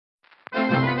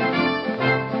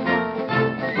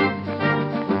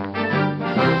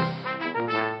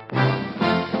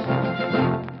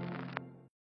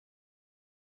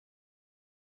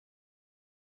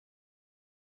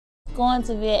going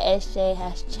to VASJ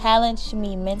has challenged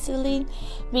me mentally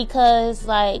because,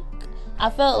 like, I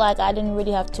felt like I didn't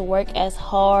really have to work as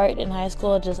hard in high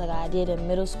school just like I did in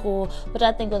middle school, which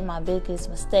I think was my biggest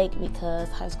mistake because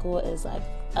high school is like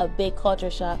a big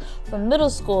culture shock from middle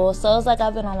school. So it's like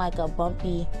I've been on like a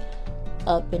bumpy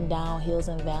up and down, hills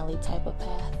and valley type of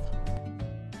path.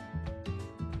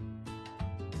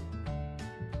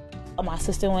 My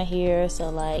sister went here, so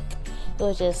like it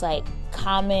was just like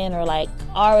common or like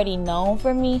already known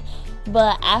for me.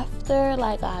 But after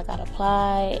like I got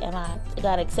applied and I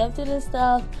got accepted and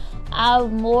stuff, I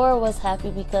more was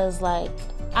happy because like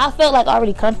I felt like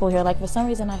already comfortable here. Like for some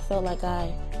reason I felt like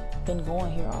I've been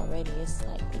going here already. It's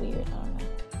like weird, I don't know.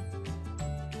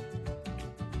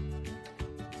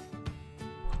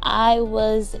 I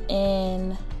was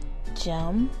in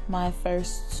gym my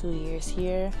first 2 years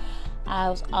here. I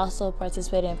was also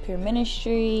participating in peer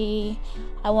ministry.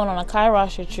 I went on a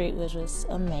Kairos retreat, which was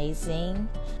amazing.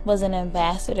 Was an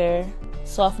ambassador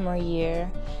sophomore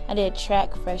year. I did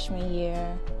track freshman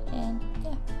year, and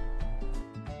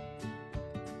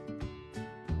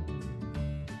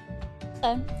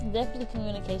yeah. Definitely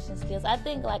communication skills. I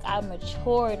think like I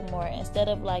matured more instead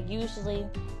of like usually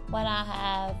when I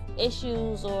have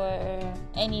issues or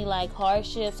any like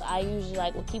hardships, I usually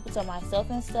like will keep it to myself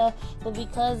and stuff. But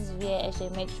because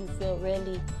VASJ makes you feel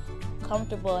really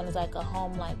comfortable and it's like a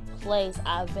home-like place,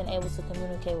 I've been able to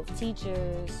communicate with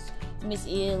teachers, Miss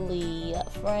Ely,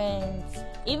 friends,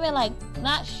 even like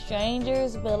not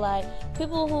strangers, but like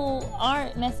people who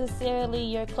aren't necessarily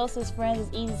your closest friends.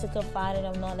 It's easy to confide in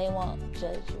them knowing they won't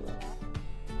judge you a lot.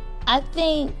 I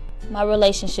think my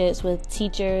relationships with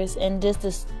teachers and just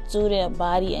the student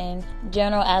body in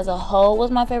general as a whole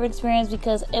was my favorite experience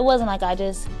because it wasn't like I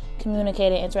just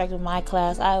communicated and interacted with my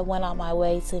class. I went out my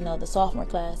way to know the sophomore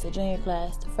class, the junior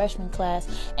class, the freshman class,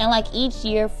 and like each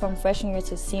year from freshman year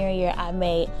to senior year I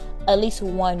made at least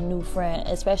one new friend,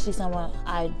 especially someone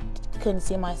I couldn't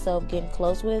see myself getting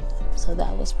close with, so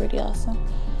that was pretty awesome.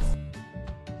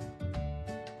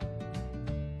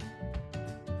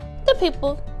 The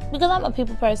people, because I'm a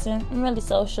people person, I'm really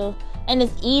social, and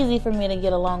it's easy for me to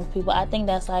get along with people. I think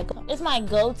that's like, it's my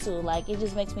go-to. Like, it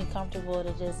just makes me comfortable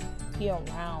to just be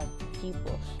around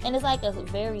people. And it's like a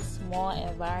very small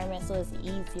environment, so it's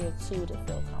easier too to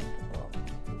feel comfortable.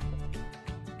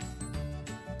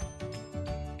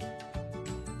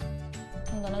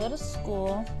 I'm gonna go to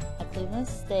school at Cleveland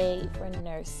State for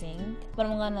nursing, but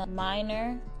I'm gonna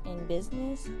minor in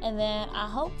business, and then I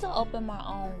hope to open my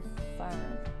own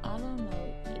firm. I don't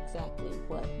know exactly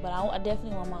what, but I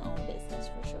definitely want my own business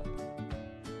for sure.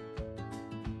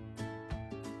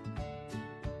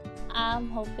 I'm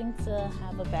hoping to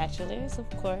have a bachelor's, of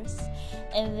course,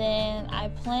 and then I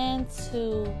plan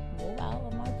to move out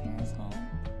of my parents' home.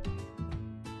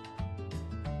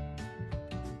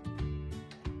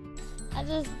 I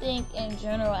just think in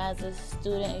general as a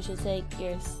student you should take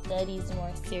your studies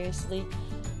more seriously,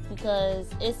 because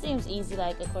it seems easy,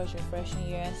 like of course your freshman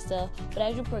year and stuff, but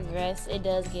as you progress it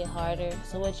does get harder.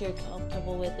 So what you're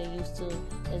comfortable with or used to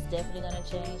is definitely going to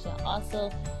change. And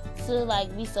also to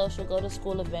like be social, go to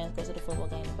school events, go to the football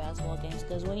game, the basketball games,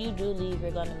 because when you do leave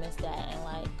you're going to miss that, and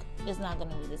like it's not going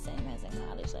to be the same as in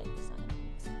college like the same.